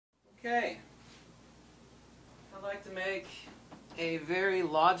Okay, I'd like to make a very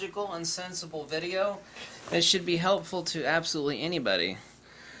logical and sensible video that should be helpful to absolutely anybody.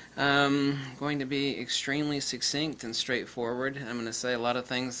 Going to be extremely succinct and straightforward. I'm going to say a lot of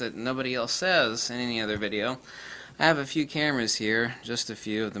things that nobody else says in any other video. I have a few cameras here, just a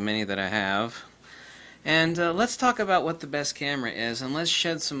few of the many that I have. And let's talk about what the best camera is, and let's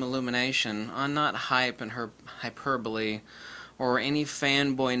shed some illumination on not hype and hyperbole or any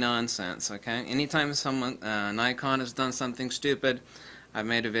fanboy nonsense, okay? Anytime someone, Nikon has done something stupid, I've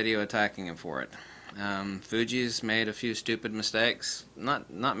made a video attacking him for it. Fuji's made a few stupid mistakes, not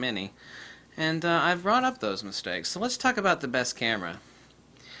many, and I've brought up those mistakes. So let's talk about the best camera.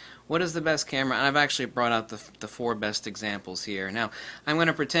 What is the best camera? And I've actually brought out the four best examples here. Now, I'm going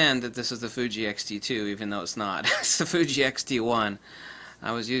to pretend that this is the Fuji X-T2, even though it's not. It's the Fuji X-T1.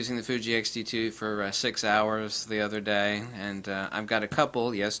 I was using the Fuji X-T2 for 6 hours the other day, and I've got a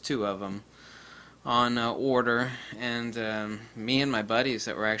couple, yes, 2 of them, on order, and me and my buddies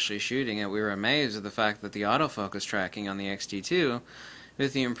that were actually shooting it, we were amazed at the fact that the autofocus tracking on the X-T2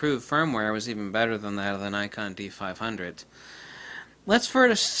 with the improved firmware was even better than that of the Nikon D500. Let's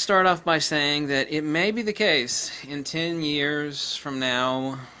first start off by saying that it may be the case in 10 years from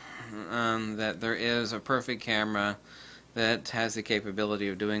now that there is a perfect camera that has the capability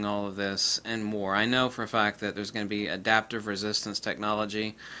of doing all of this and more. I know for a fact that there's going to be adaptive resistance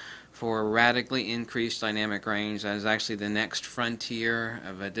technology for radically increased dynamic range. That is actually the next frontier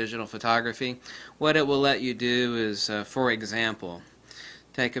of digital photography. What it will let you do is, for example,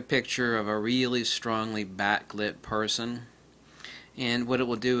 take a picture of a really strongly backlit person, and what it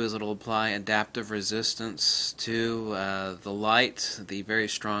will do is it will apply adaptive resistance to the light, the very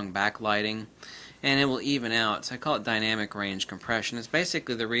strong backlighting, and it will even out. So I call it dynamic range compression. It's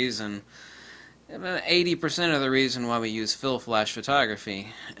basically the reason, about 80% of the reason why we use fill flash photography,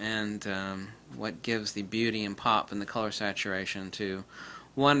 and what gives the beauty and pop and the color saturation to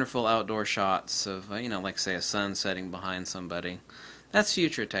wonderful outdoor shots of, like say a sun setting behind somebody. That's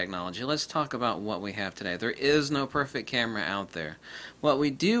future technology. Let's talk about what we have today. There is no perfect camera out there. What we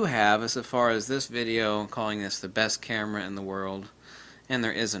do have, as far as this video, calling this the best camera in the world, and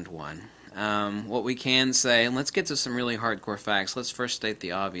there isn't one. What we can say, and let's get to some really hardcore facts. Let's first state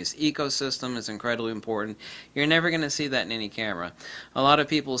the obvious. Ecosystem is incredibly important. You're never going to see that in any camera. A lot of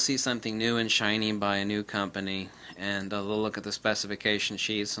people see something new and shiny by a new company, and they'll look at the specification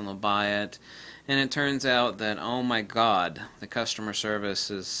sheets and they'll buy it, and it turns out that, oh my God, the customer service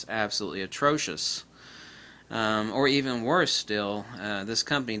is absolutely atrocious. Or even worse still, this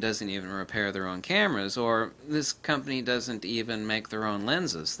company doesn't even repair their own cameras, or this company doesn't even make their own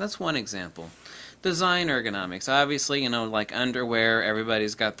lenses. That's one example. Design ergonomics. Obviously, like underwear,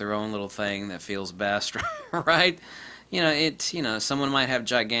 everybody's got their own little thing that feels best, right? Someone might have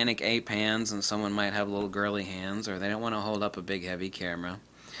gigantic ape hands and someone might have little girly hands, or they don't want to hold up a big heavy camera.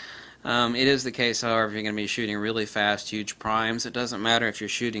 It is the case, however, if you're going to be shooting really fast, huge primes. It doesn't matter if you're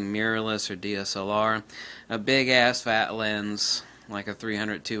shooting mirrorless or DSLR. A big-ass fat lens, like a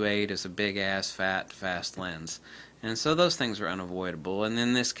 300-2.8, is a big-ass fat, fast lens. And so those things are unavoidable. And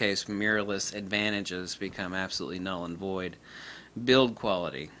in this case, mirrorless advantages become absolutely null and void. Build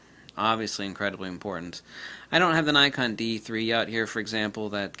quality, obviously incredibly important. I don't have the Nikon D3 out here, for example.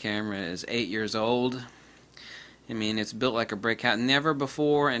 That camera is 8 years old. I mean, it's built like a brick house. Never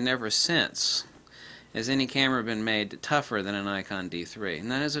before and never since has any camera been made tougher than a Nikon D3.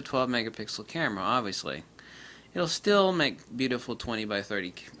 And that is a 12 megapixel camera, obviously. It'll still make beautiful 20 by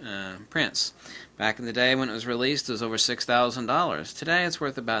 30 prints. Back in the day when it was released, it was over $6,000. Today it's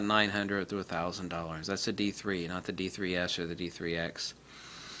worth about $900 to $1,000. That's a D3, not the D3S or the D3X.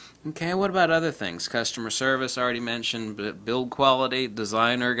 Okay, what about other things? Customer service, I already mentioned, build quality,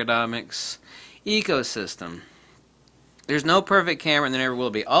 design ergonomics, ecosystem. There's no perfect camera, and there never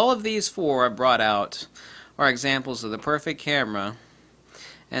will be. All of these four I brought out are examples of the perfect camera,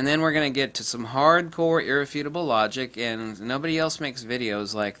 and then we're going to get to some hardcore, irrefutable logic, and nobody else makes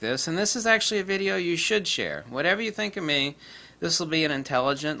videos like this, and this is actually a video you should share. Whatever you think of me, this will be an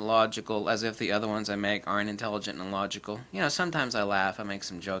intelligent, logical, as if the other ones I make aren't intelligent and logical. Sometimes I laugh, I make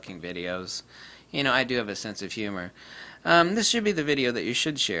some joking videos. I do have a sense of humor. This should be the video that you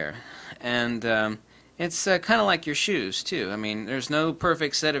should share, and it's kind of like your shoes, too. I mean, there's no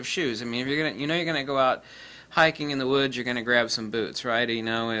perfect set of shoes. I mean, if you're gonna, you're gonna go out hiking in the woods, you're gonna grab some boots, right?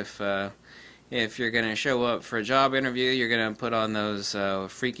 If you're gonna show up for a job interview, you're gonna put on those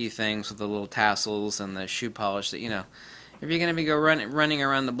freaky things with the little tassels and the shoe polish that If you're gonna be running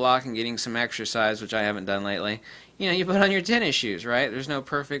around the block and getting some exercise, which I haven't done lately, you put on your tennis shoes, right? There's no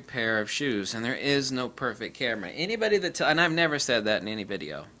perfect pair of shoes, and there is no perfect camera. Anybody that and I've never said that in any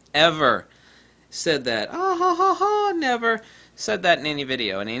video. ever said that. Oh, ha, ha, ha, never said that in any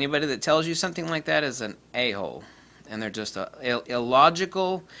video. And anybody that tells you something like that is an a-hole. And they're just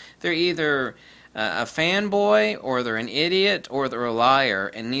illogical. They're either a fanboy, or they're an idiot, or they're a liar,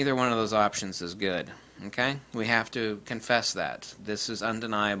 and neither one of those options is good. Okay? We have to confess that. This is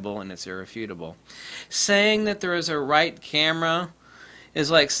undeniable and it's irrefutable. Saying that there is a right camera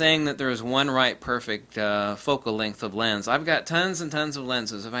is like saying that there is one right perfect focal length of lens. I've got tons and tons of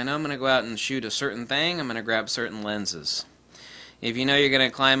lenses. If I know I'm going to go out and shoot a certain thing, I'm going to grab certain lenses. If you know you're going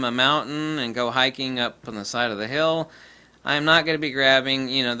to climb a mountain and go hiking up on the side of the hill, I'm not going to be grabbing,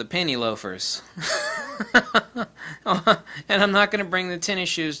 you know, the penny loafers. And I'm not going to bring the tennis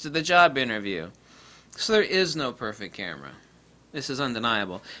shoes to the job interview. So there is no perfect camera. This is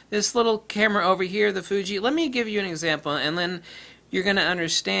undeniable. This little camera over here, the Fuji, let me give you an example, and then you're going to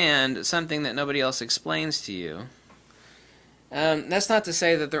understand something that nobody else explains to you. That's not to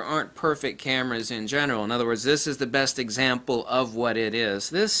say that there aren't perfect cameras in general. In other words, this is the best example of what it is.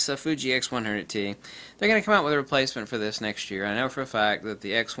 This Fuji X100T, they're going to come out with a replacement for this next year. I know for a fact that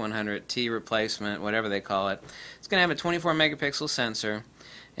the X100T replacement, whatever they call it, it's going to have a 24 megapixel sensor,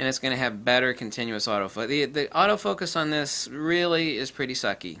 and it's going to have better continuous autofocus. The autofocus on this really is pretty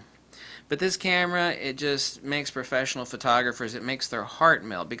sucky. But this camera, it just makes professional photographers, it makes their heart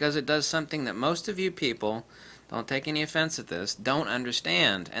melt, because it does something that most of you people, don't take any offense at this, don't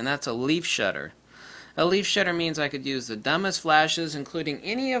understand, and that's a leaf shutter. A leaf shutter means I could use the dumbest flashes, including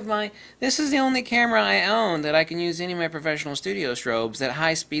any of my... This is the only camera I own that I can use any of my professional studio strobes at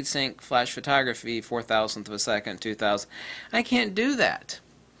high-speed sync flash photography, 4,000th of a second, 2,000. I can't do that.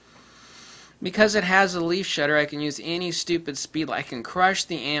 Because it has a leaf shutter, I can use any stupid speed light. I can crush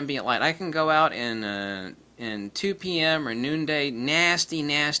the ambient light. I can go out in 2 p.m. or noonday, nasty,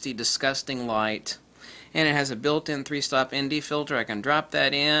 nasty, disgusting light. And it has a built-in 3-stop ND filter. I can drop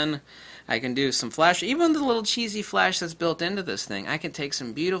that in. I can do some flash. Even the little cheesy flash that's built into this thing, I can take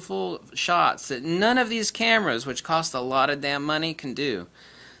some beautiful shots that none of these cameras, which cost a lot of damn money, can do.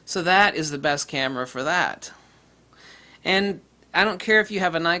 So that is the best camera for that. And I don't care if you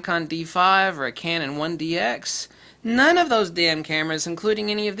have a Nikon D5 or a Canon 1DX. None of those damn cameras, including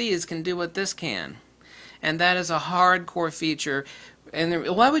any of these, can do what this can. And that is a hardcore feature. And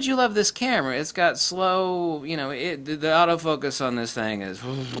why would you love this camera? It's got slow, you know, the autofocus on this thing is,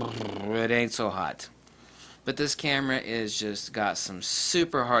 it ain't so hot. But this camera is just got some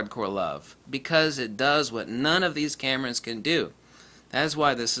super hardcore love because it does what none of these cameras can do. That is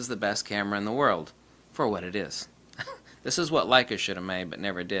why this is the best camera in the world, for what it is. This is what Leica should have made, but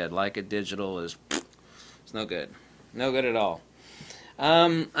never did. Leica Digital is, it's no good. No good at all.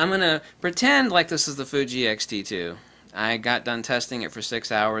 I'm going to pretend like this is the Fuji X-T2. I got done testing it for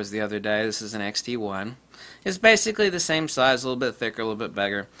 6 hours the other day. This is an X-T1. It's basically the same size, a little bit thicker, a little bit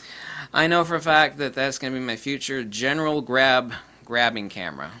bigger. I know for a fact that that's going to be my future general grabbing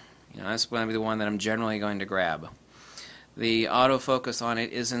camera. You know, that's going to be the one that I'm generally going to grab. The autofocus on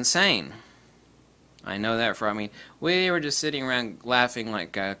it is insane. I know that I mean, we were just sitting around laughing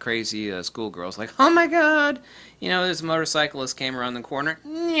like crazy schoolgirls, like, oh my god! You know, this motorcyclist came around the corner,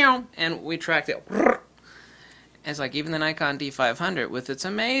 and we tracked it. It's like even the Nikon D500 with its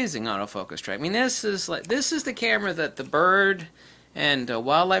amazing autofocus track. I mean, this is the camera that the bird and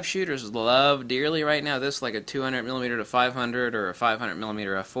wildlife shooters love dearly right now. This is like a 200mm to 500 or a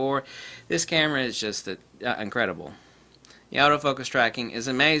 500mm f4. This camera is just incredible. The autofocus tracking is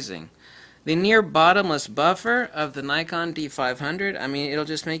amazing. The near bottomless buffer of the Nikon D500, I mean, it'll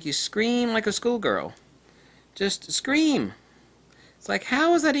just make you scream like a schoolgirl. Just scream. It's like,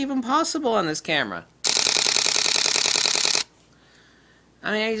 how is that even possible on this camera?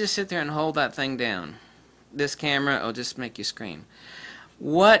 I mean, you just sit there and hold that thing down. This camera will just make you scream.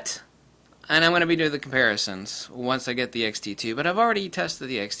 What? And I'm going to be doing the comparisons once I get the X-T2, but I've already tested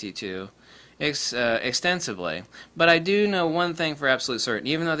the X-T2 extensively. But I do know one thing for absolute certain.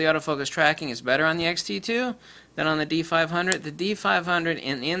 Even though the autofocus tracking is better on the X-T2 than on the D500, the D500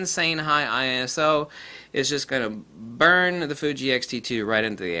 in insane high ISO is just going to burn the Fuji X-T2 right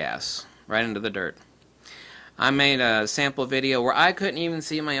into the ass, right into the dirt. I made a sample video where I couldn't even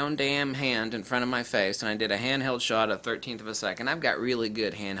see my own damn hand in front of my face, and I did a handheld shot at 1/13 of a second. I've got really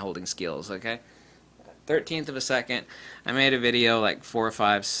good hand-holding skills, okay? 1/13 of a second. I made a video like 4 or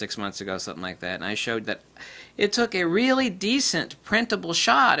 5, 6 months ago, something like that, and I showed that it took a really decent printable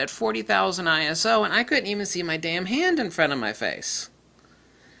shot at 40,000 ISO, and I couldn't even see my damn hand in front of my face.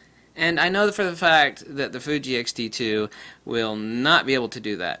 And I know for the fact that the Fuji X-T2 will not be able to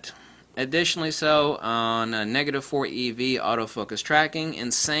do that. Additionally so on -4 EV autofocus tracking,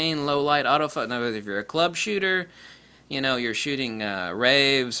 insane low light autofocus. Now, if you're a club shooter, you know, you're shooting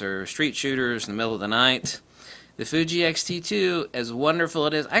raves or street shooters in the middle of the night. The Fuji X-T2, as wonderful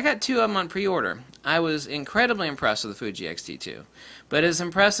it is, I got 2 of them on pre-order. I was incredibly impressed with the Fuji X-T2. But as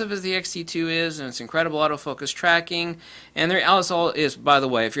impressive as the X-T2 is, and its incredible autofocus tracking, and there also is, by the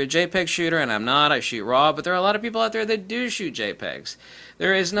way, if you're a JPEG shooter, and I'm not, I shoot RAW, but there are a lot of people out there that do shoot JPEGs.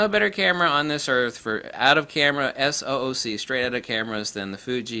 There is no better camera on this earth for out-of-camera SOOC, straight out of cameras, than the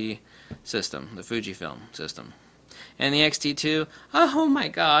Fuji system, the Fujifilm system. And the X-T2, oh my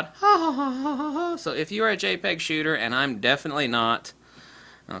god, so if you are a JPEG shooter, and I'm definitely not,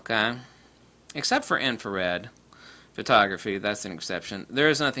 okay, except for infrared photography, that's an exception, there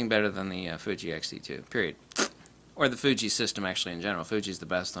is nothing better than the Fuji X-T2, period. Or the Fuji system, actually, in general. Fuji's the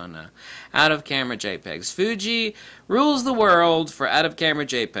best on out-of-camera JPEGs. Fuji rules the world for out-of-camera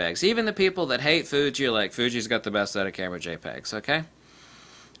JPEGs. Even the people that hate Fuji are like, Fuji's got the best out-of-camera JPEGs, okay?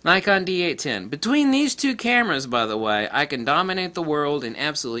 Nikon D810. Between these 2 cameras, by the way, I can dominate the world in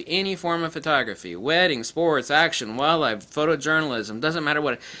absolutely any form of photography. Wedding, sports, action, wildlife, photojournalism, doesn't matter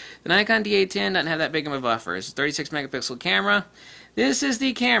what. The Nikon D810 doesn't have that big of a buffer. It's a 36 megapixel camera. This is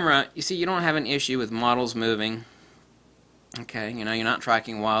the camera. You see, you don't have an issue with models moving. Okay, you know, you're not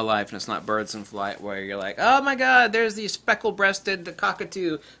tracking wildlife and it's not birds in flight where you're like, oh my god, there's the speckled-breasted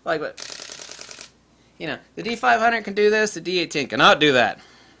cockatoo. Like, what? You know, the D500 can do this, the D810 cannot do that.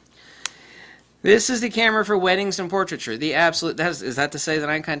 This is the camera for weddings and portraiture. The absolute, is that to say the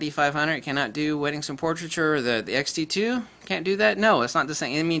Nikon D500 cannot do weddings and portraiture, or the X-T2 can't do that? No, it's not the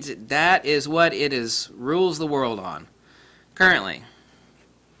same. It means that is what it is, rules the world on, currently.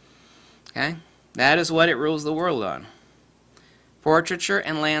 Okay? That is what it rules the world on. Portraiture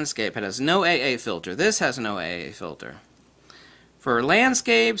and landscape. It has no AA filter. This has no AA filter. For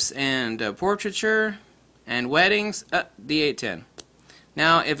landscapes and portraiture and weddings, D810.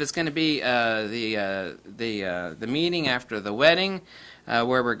 Now, if it's going to be the meeting after the wedding, where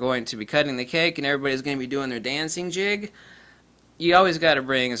we're going to be cutting the cake and everybody's going to be doing their dancing jig, you always got to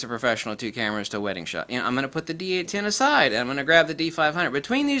bring, as a professional, 2 cameras to a wedding shot. You know, I'm going to put the D810 aside, and I'm going to grab the D500.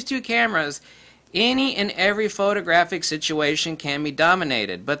 Between these 2 cameras, any and every photographic situation can be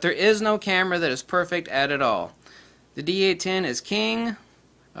dominated, but there is no camera that is perfect at it all. The D810 is king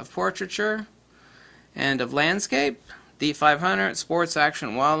of portraiture and of landscape. D500, sports,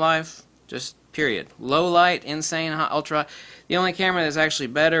 action, wildlife, just period. Low light, insane, high, ultra. The only camera that's actually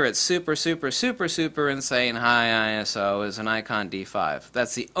better at super insane high ISO is a Nikon D5.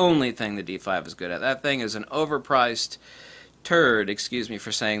 That's the only thing the D5 is good at. That thing is an overpriced turd, excuse me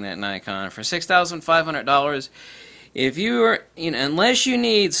for saying that, Nikon. For $6,500, if you are, you know, unless you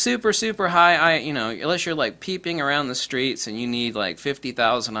need super high, you know, unless you're like peeping around the streets and you need like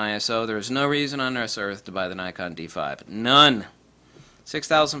 50,000 ISO, there is no reason on this earth to buy the Nikon D5. None.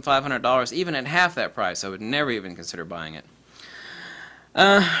 $6,500, even at half that price, I would never even consider buying it.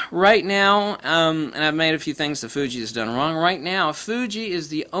 Right now, and I've made a few things that Fuji has done wrong. Right now, Fuji is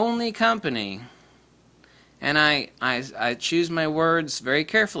the only company, and I choose my words very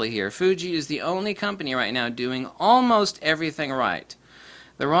carefully here. Fuji is the only company right now doing almost everything right.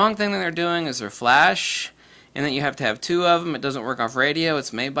 The wrong thing that they're doing is their flash, and that you have to have 2 of them. It doesn't work off radio.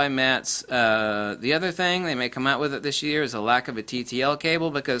 It's made by Metz. The other thing, they may come out with it this year, is a lack of a TTL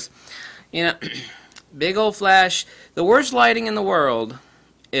cable because, you know, big old flash. The worst lighting in the world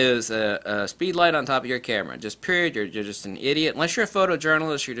is a speed light on top of your camera. Just period. You're just an idiot. Unless you're a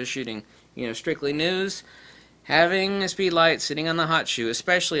photojournalist, you're just shooting, you know, strictly news. Having a speed light sitting on the hot shoe,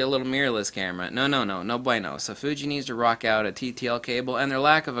 especially a little mirrorless camera, no bueno. So Fuji needs to rock out a TTL cable, and their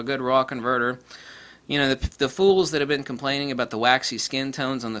lack of a good RAW converter. You know, the fools that have been complaining about the waxy skin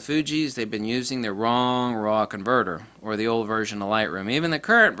tones on the Fujis, they've been using the wrong RAW converter, or the old version of Lightroom. Even the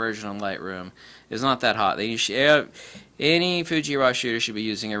current version of Lightroom is not that hot. Any Fuji RAW shooter should be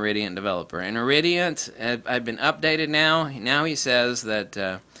using Iridiant Developer. And Iridiant, I've been updated now. Now he says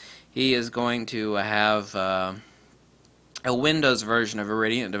that he is going to have a Windows version of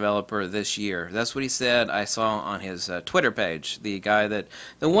Iridiant Developer this year. That's what he said. I saw on his Twitter page. The guy that,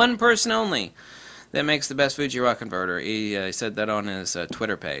 the one person only that makes the best Fuji RAW converter. He said that on his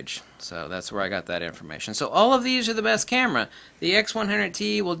Twitter page. So that's where I got that information. So all of these are the best camera. The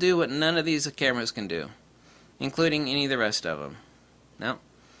X100T will do what none of these cameras can do, including any of the rest of them. No.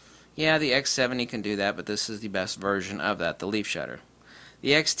 Yeah, the X70 can do that, but this is the best version of that, the leaf shutter.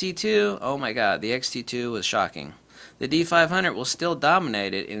 The X-T2, oh my god, the X-T2 was shocking. The D500 will still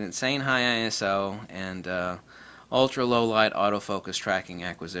dominate it in insane high ISO and ultra low light autofocus tracking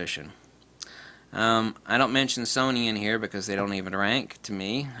acquisition. I don't mention Sony in here because they don't even rank to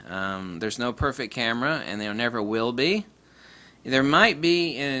me. There's no perfect camera, and there never will be. There might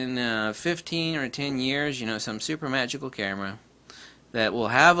be in 15 or 10 years, you know, some super magical camera that will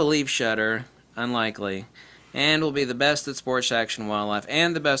have a leaf shutter, unlikely, and will be the best at sports action wildlife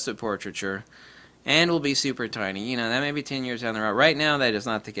and the best at portraiture, and will be super tiny. You know, that may be 10 years down the road. Right now, that is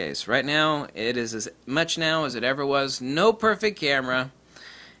not the case. Right now, it is as much now as it ever was. No perfect camera,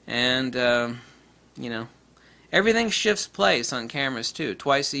 and, you know, everything shifts place on cameras, too,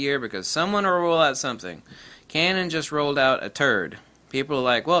 twice a year, because someone will roll out something. Canon just rolled out a turd. People are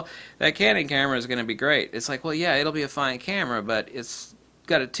like, well, that Canon camera is going to be great. It's like, well, yeah, it'll be a fine camera, but it's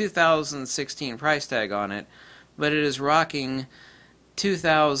got a 2016 price tag on it, but it is rocking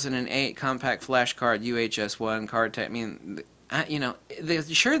 2008 compact flash card UHS-1 card tag. I mean, you know,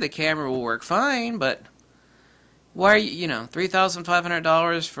 sure, the camera will work fine, but why are you know,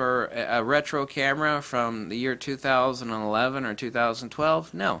 $3,500 for a retro camera from the year 2011 or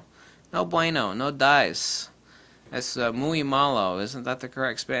 2012? No. No bueno. No dice. That's muy malo. Isn't that the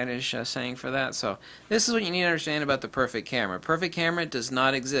correct Spanish saying for that? So this is what you need to understand about the perfect camera. Perfect camera does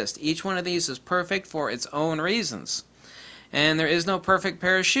not exist. Each one of these is perfect for its own reasons. And there is no perfect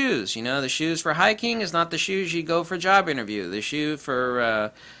pair of shoes. You know, the shoes for hiking is not the shoes you go for job interview. The shoe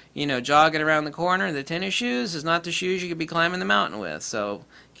for, you know, jogging around the corner, the tennis shoes, is not the shoes you could be climbing the mountain with. So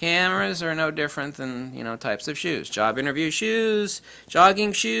cameras are no different than, you know, types of shoes. Job interview shoes,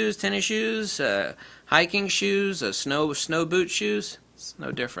 jogging shoes, tennis shoes, hiking shoes, snow boot shoes. It's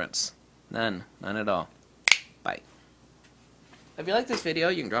no difference. None at all. Bye. If you like this video,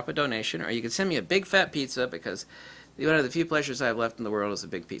 you can drop a donation, or you can send me a big fat pizza, because one of the few pleasures I have left in the world is a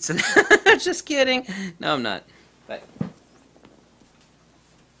big pizza. Just kidding. No, I'm not. Bye.